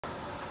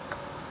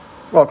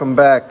Welcome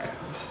back,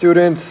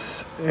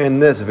 students. In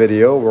this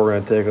video, we're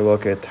going to take a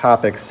look at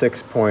topic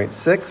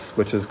 6.6,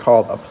 which is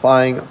called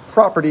Applying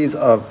Properties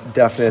of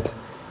Definite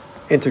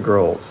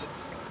Integrals.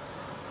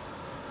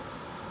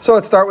 So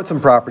let's start with some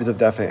properties of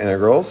definite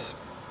integrals.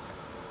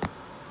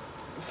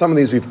 Some of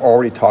these we've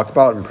already talked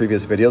about in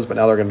previous videos, but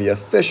now they're going to be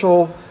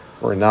official.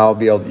 We're going to now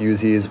be able to use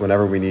these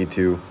whenever we need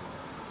to.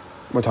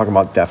 We're talking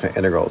about definite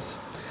integrals.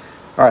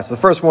 All right, so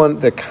the first one,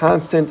 the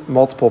constant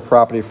multiple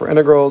property for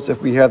integrals. If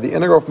we have the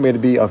integral from a to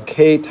b of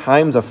k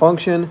times a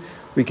function,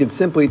 we could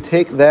simply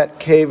take that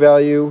k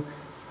value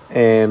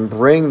and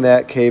bring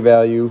that k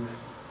value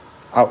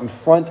out in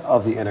front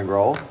of the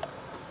integral,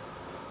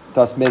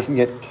 thus making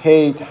it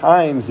k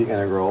times the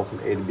integral from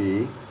a to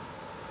b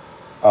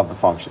of the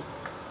function.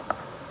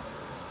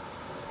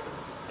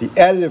 The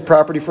additive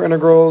property for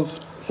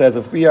integrals says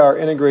if we are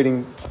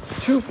integrating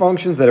two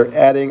functions that are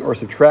adding or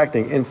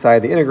subtracting inside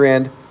the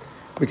integrand,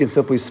 we can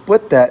simply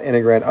split that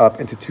integrand up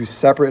into two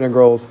separate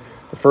integrals.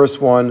 The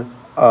first one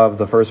of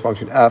the first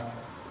function f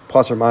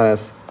plus or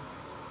minus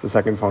the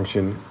second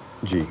function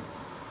g.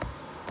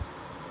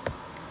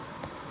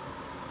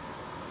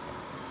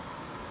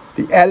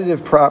 The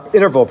additive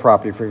interval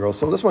property for integrals.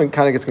 So this one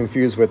kind of gets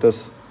confused with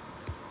this.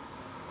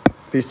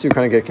 These two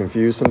kind of get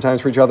confused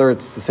sometimes for each other.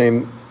 It's the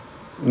same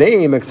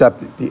name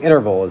except the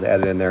interval is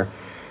added in there.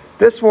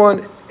 This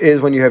one is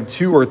when you have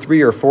two or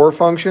three or four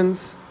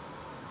functions.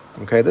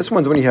 Okay, this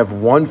one's when you have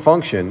one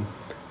function,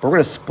 but we're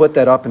going to split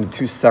that up into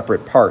two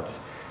separate parts.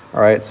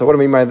 All right, so what do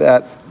I mean by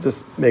that?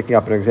 Just making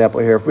up an example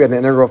here. If we had the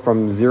integral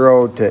from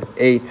 0 to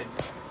 8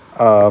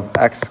 of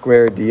x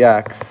squared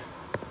dx,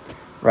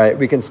 right,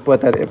 we can split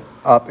that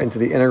up into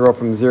the integral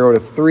from 0 to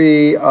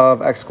 3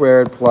 of x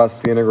squared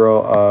plus the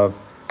integral of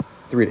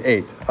 3 to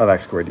 8 of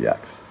x squared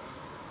dx.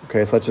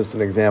 Okay, so that's just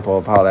an example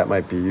of how that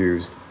might be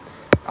used.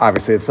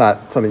 Obviously, it's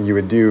not something you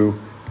would do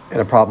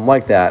in a problem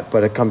like that,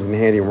 but it comes in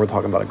handy when we're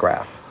talking about a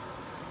graph.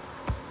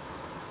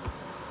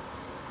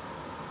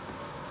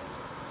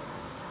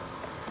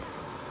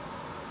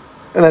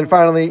 And then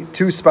finally,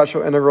 two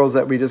special integrals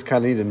that we just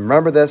kind of need to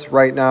remember this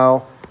right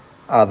now.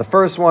 The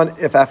first one,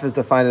 if f is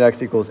defined at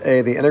x equals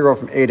a, the integral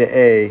from a to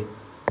a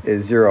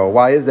is 0.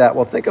 Why is that?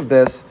 Well, think of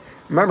this.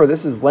 Remember,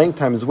 this is length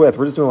times width.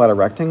 We're just doing a lot of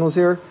rectangles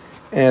here.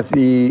 And if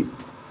the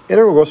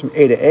integral goes from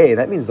a to a,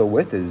 that means the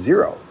width is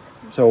 0.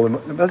 So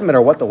it doesn't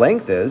matter what the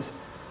length is.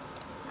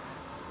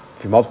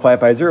 If you multiply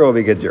it by 0,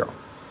 we get 0.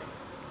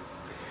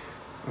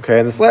 Okay,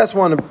 and this last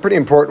one, a pretty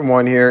important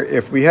one here.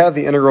 If we have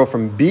the integral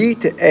from b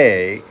to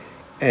a,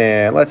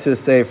 and let's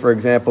just say, for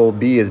example,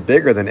 b is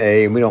bigger than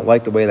a, and we don't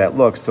like the way that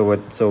looks,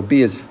 so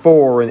b is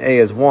 4 and a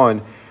is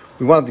 1.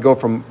 We want it to go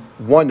from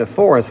 1 to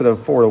 4 instead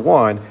of 4 to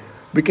 1.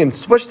 We can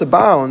switch the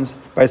bounds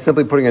by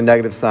simply putting a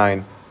negative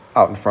sign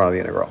out in front of the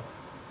integral.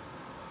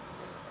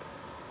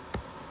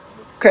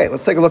 Okay,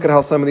 let's take a look at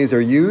how some of these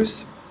are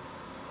used.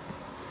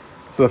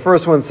 So the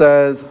first one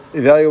says,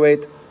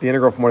 evaluate the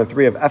integral from 1 to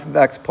 3 of f of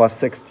x plus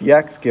 6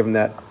 dx, given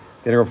that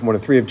the integral from 1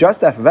 to 3 of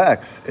just f of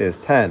x is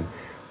 10.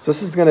 So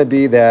this is going to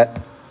be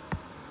that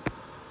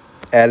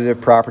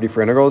additive property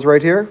for integrals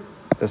right here,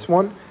 this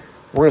one.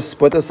 We're going to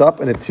split this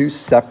up into two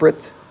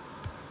separate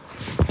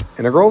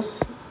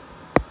integrals.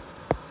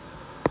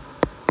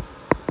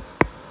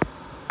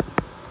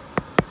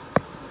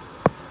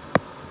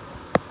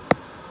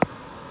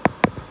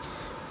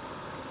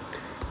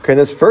 Okay,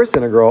 this first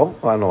integral,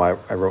 well, I don't know why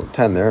I wrote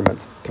 10 there. I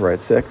meant to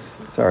write 6.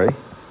 Sorry.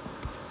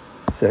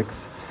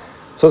 6.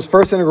 So this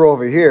first integral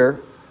over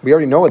here, we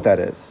already know what that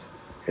is.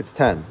 It's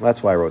 10.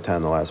 That's why I wrote 10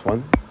 in the last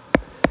one.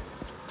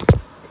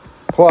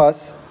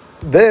 Plus,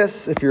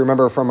 this, if you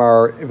remember from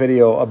our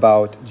video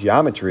about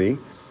geometry,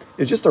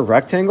 is just a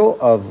rectangle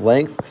of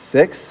length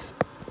 6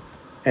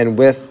 and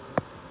width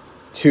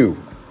 2.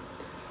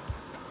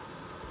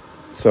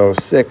 So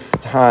 6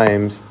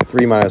 times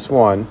 3 minus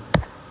 1,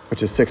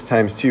 which is 6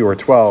 times 2, or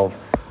 12.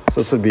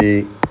 So this would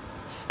be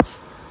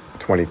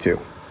 22.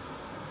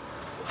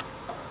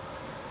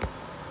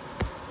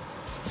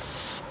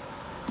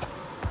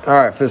 All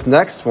right, for this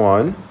next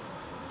one,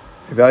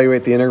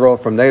 evaluate the integral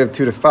from negative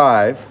 2 to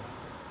 5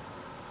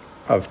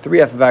 of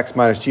 3f of x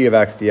minus g of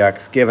x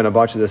dx, given a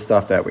bunch of this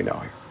stuff that we know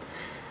here.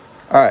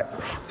 All right,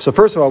 so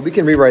first of all, we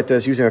can rewrite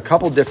this using a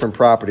couple different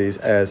properties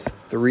as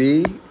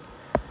 3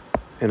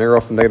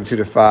 integral from negative 2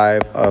 to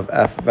 5 of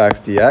f of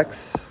x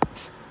dx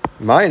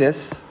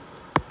minus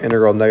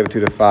integral negative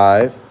 2 to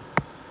 5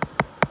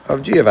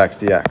 of g of x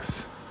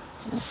dx.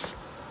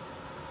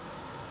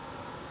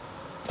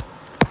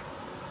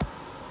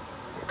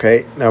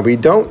 Okay, now we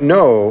don't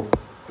know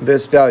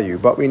this value,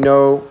 but we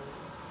know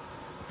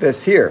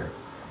this here.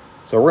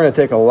 So we're going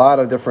to take a lot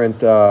of different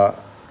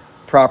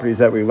properties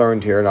that we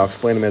learned here, and I'll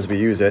explain them as we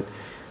use it.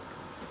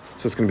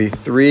 So it's going to be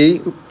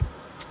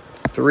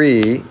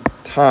 3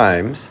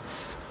 times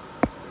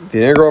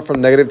the integral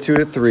from negative 2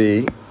 to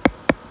 3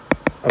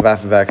 of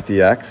f of x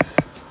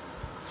dx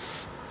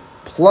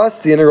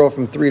plus the integral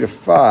from 3 to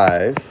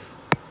 5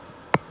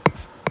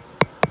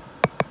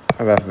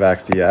 of f of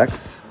x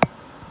dx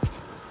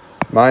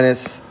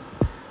minus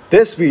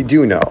this we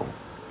do know.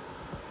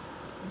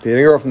 the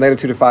integral from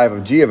negative 2 to 5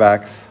 of g of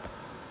x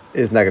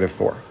is negative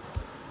 4.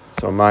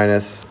 So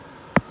minus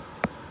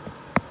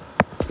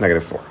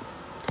negative 4.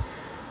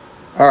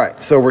 All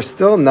right, so we're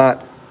still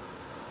not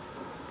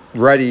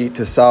ready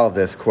to solve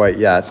this quite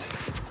yet.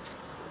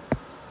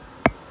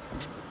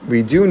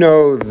 We do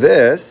know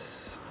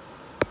this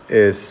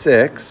is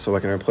 6, so I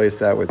can replace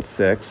that with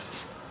 6.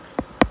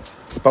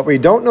 But we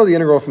don't know the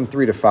integral from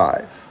 3 to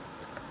 5.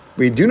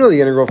 We do know the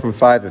integral from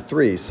 5 to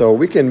 3, so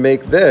we can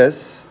make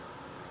this,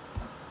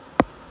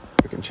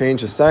 we can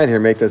change the sign here,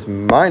 make this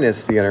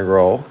minus the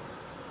integral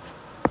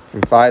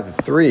from 5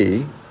 to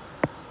 3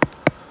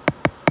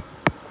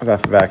 of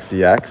f of x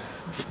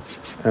dx,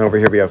 and over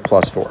here we have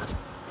plus 4.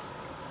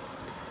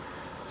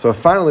 So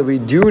finally, we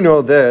do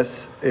know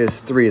this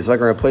is 3, so I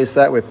can replace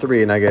that with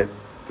 3, and I get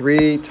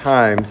 3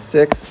 times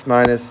 6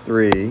 minus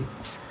 3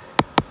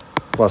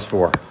 plus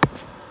 4,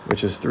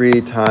 which is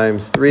 3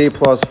 times 3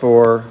 plus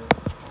 4,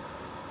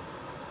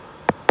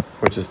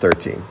 which is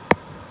 13.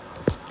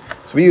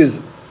 So we use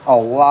a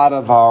lot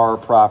of our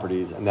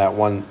properties in that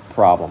one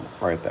problem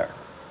right there.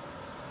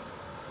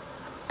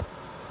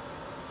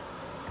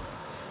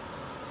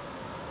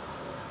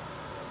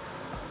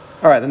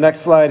 All right, the next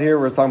slide here,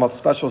 we're talking about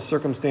special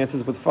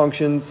circumstances with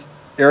functions,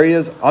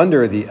 areas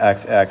under the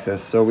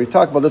x-axis. So we've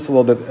talked about this a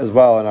little bit as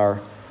well in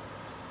our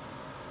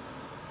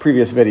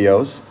previous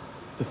videos.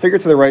 The figure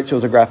to the right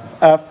shows a graph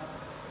of f.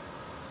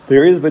 The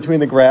areas between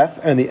the graph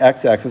and the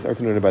x-axis are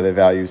denoted by the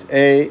values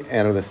a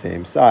and are the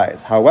same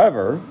size.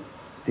 However,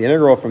 the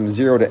integral from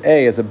 0 to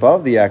a is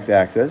above the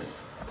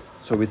x-axis,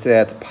 so we say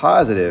that's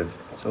positive,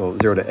 so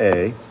 0 to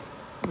a.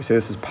 We say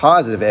this is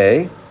positive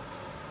a.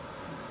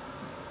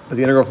 But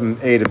the integral from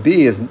a to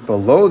b is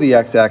below the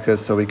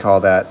x-axis, so we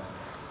call that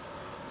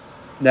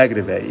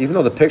negative a. Even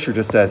though the picture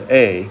just says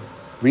a,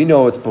 we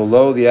know it's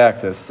below the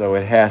axis, so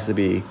it has to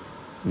be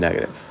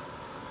negative.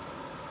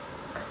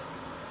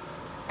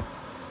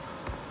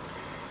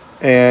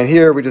 And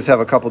here we just have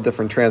a couple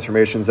different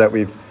transformations that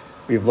we've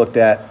looked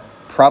at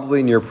probably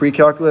in your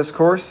pre-calculus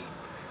course.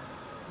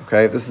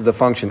 Okay, this is the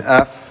function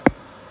f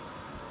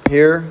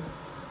here.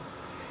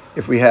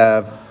 If we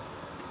have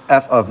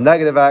f of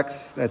negative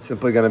x, that's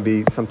simply going to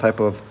be some type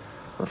of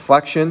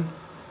reflection.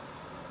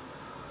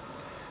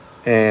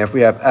 And if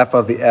we have f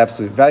of the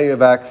absolute value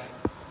of x,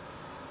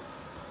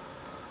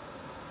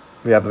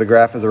 we have the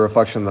graph as a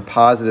reflection on the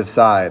positive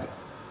side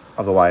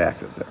of the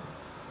y-axis there.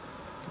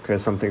 Okay,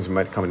 some things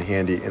might come in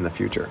handy in the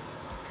future.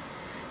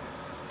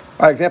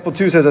 All right, example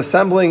 2 says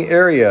assembling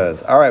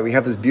areas. All right, we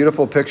have this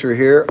beautiful picture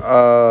here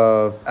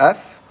of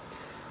f.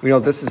 We know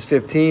this is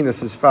 15,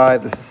 this is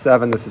 5, this is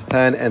 7, this is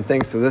 10, and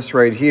thanks to this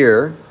right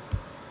here,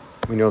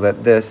 we know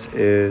that this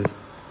is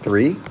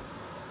 3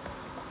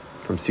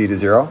 from C to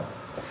 0.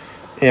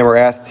 And we're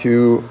asked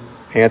to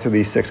answer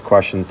these 6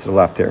 questions to the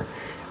left here.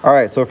 All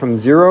right, so from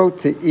 0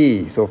 to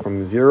E. So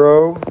from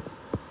 0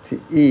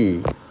 to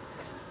E.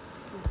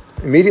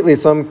 Immediately,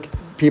 some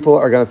people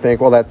are going to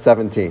think, well, that's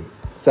 17.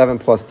 7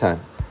 plus 10.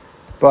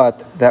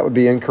 But that would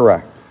be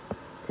incorrect.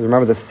 Because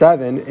remember, the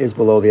 7 is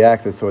below the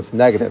axis, so it's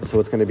negative. So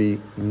it's going to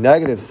be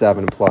negative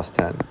 7 plus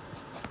 10.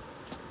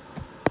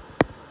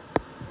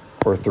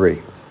 Or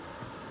 3.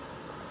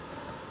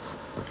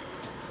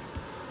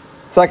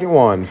 Second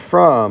one,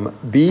 from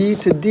B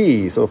to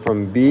D. So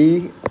from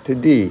B to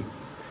D.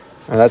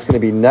 Now that's going to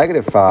be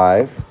negative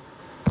 5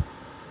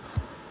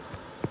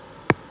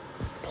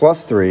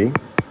 plus 3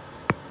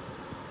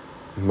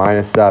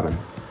 minus 7.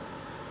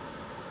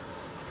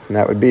 And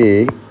that would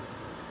be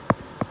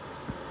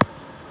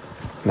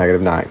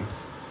negative 9.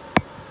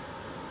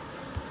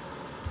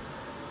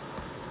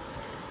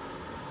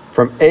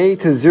 From A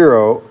to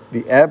 0,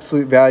 the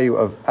absolute value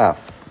of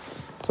f.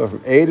 So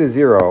from A to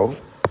 0,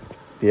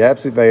 the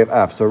absolute value of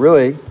f. So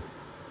really,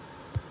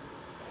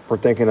 we're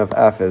thinking of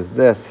f as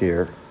this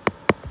here,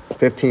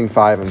 15,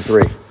 5, and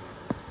 3.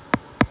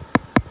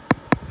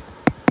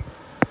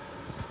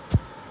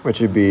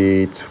 Which would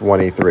be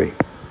 23.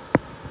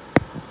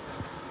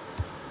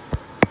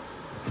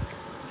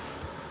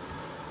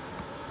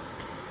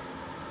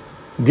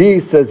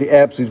 D says the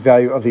absolute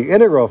value of the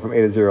integral from a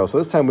to 0. So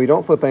this time we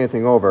don't flip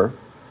anything over.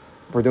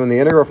 We're doing the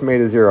integral from a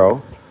to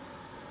 0.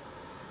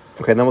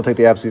 Okay, and then we'll take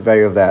the absolute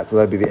value of that. So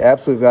that'd be the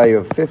absolute value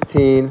of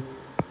 15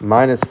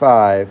 minus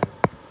 5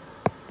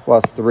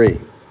 plus 3.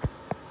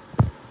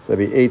 So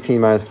that'd be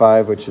 18 minus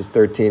 5, which is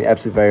 13.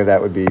 Absolute value of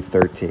that would be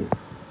 13.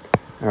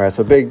 All right,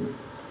 so big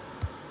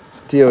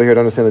deal here to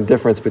understand the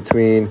difference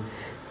between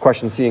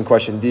question C and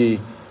question D.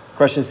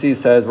 Question C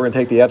says we're going to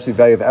take the absolute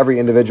value of every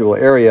individual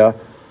area,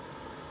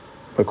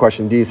 but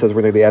question D says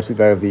we're going to take the absolute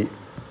value of the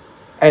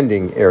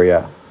ending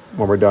area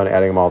when we're done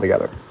adding them all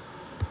together.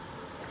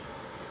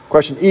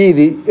 Question E,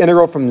 the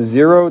integral from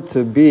 0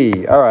 to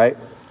B. All right,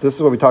 so this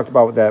is what we talked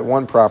about with that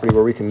one property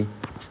where we can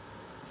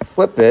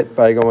flip it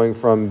by going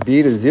from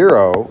B to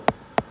 0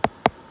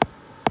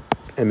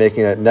 and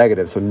making it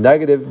negative. So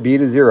negative B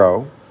to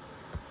 0.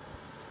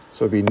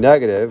 So it would be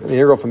negative. The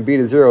integral from B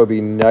to 0 would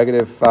be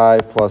negative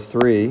 5 plus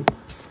 3.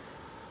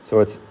 So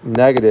it's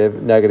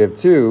negative, negative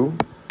 2.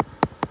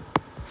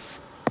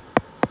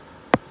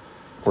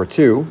 Or or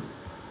 2.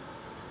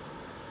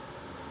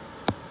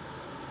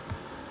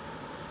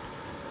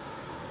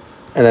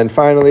 And then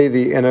finally,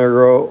 the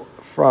integral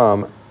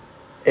from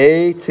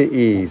a to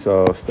e,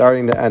 so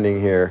starting to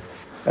ending here,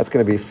 that's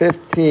going to be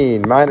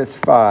 15 minus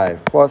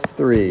 5 plus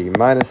 3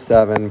 minus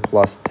 7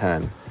 plus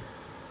 10.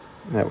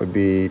 That would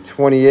be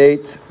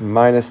 28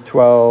 minus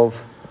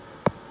 12,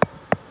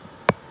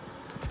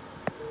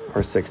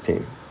 or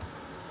 16.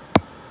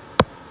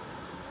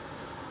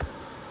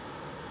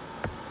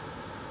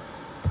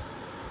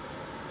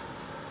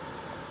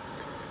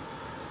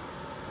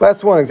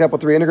 Last one, example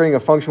 3, integrating a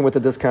function with a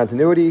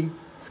discontinuity.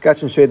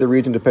 Sketch and shade the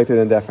region depicted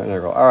in definite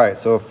integral. All right,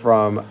 so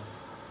from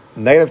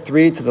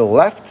 -3 to the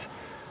left,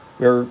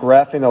 we're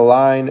graphing the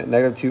line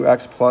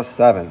 -2x plus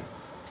 7.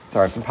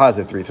 Sorry, from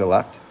 +3 to the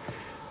left.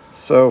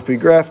 So if we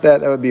graph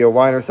that, that would be a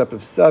y-intercept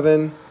of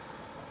 7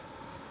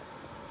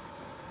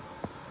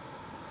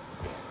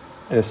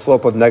 and a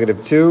slope of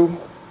 -2.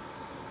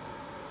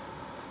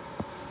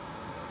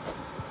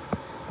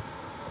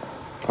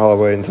 All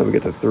the way until we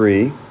get to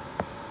 3.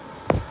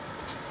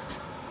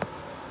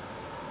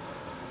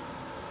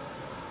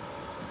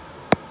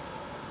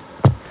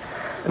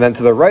 And then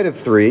to the right of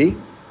 3,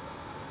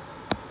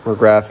 we're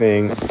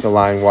graphing the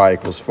line y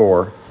equals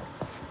 4.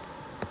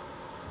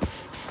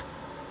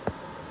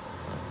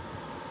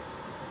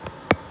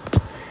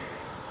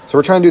 So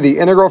we're trying to do the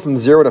integral from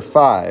 0 to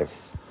 5.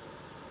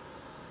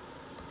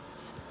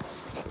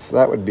 So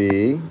that would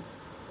be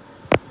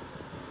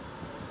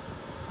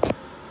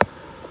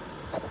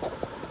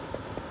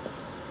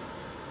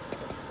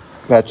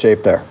that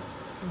shape there,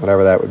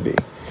 whatever that would be.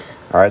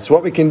 All right, so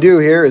what we can do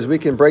here is we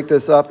can break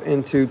this up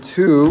into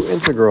 2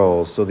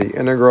 integrals. So the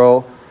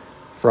integral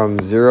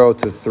from 0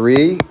 to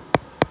 3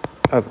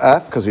 of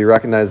f, because we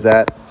recognize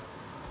that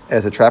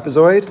as a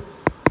trapezoid,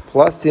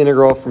 plus the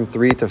integral from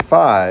 3 to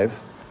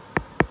 5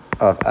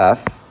 of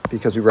f,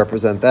 because we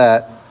represent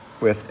that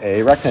with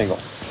a rectangle.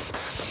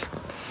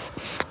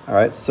 All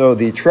right, so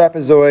the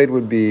trapezoid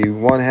would be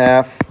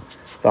 1/2,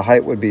 the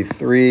height would be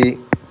 3,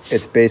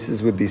 its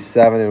bases would be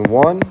 7 and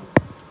 1,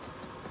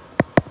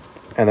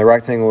 and the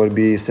rectangle would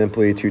be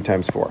simply 2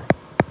 times 4.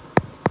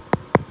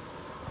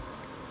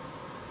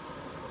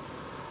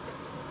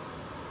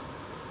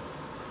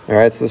 All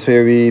right, so this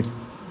would be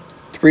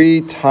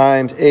 3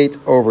 times 8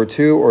 over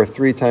 2, or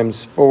 3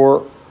 times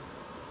 4,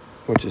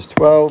 which is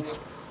 12.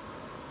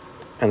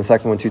 And the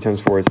second one, 2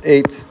 times 4, is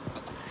 8.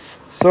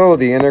 So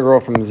the integral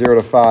from 0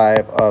 to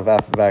 5 of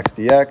f of x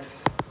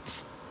dx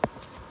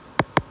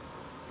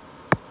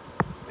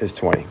is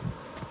 20.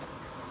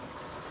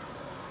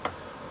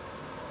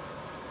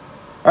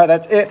 All right,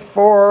 that's it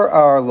for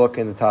our look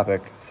into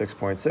topic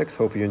 6.6.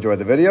 Hope you enjoyed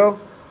the video.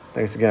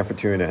 Thanks again for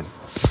tuning in.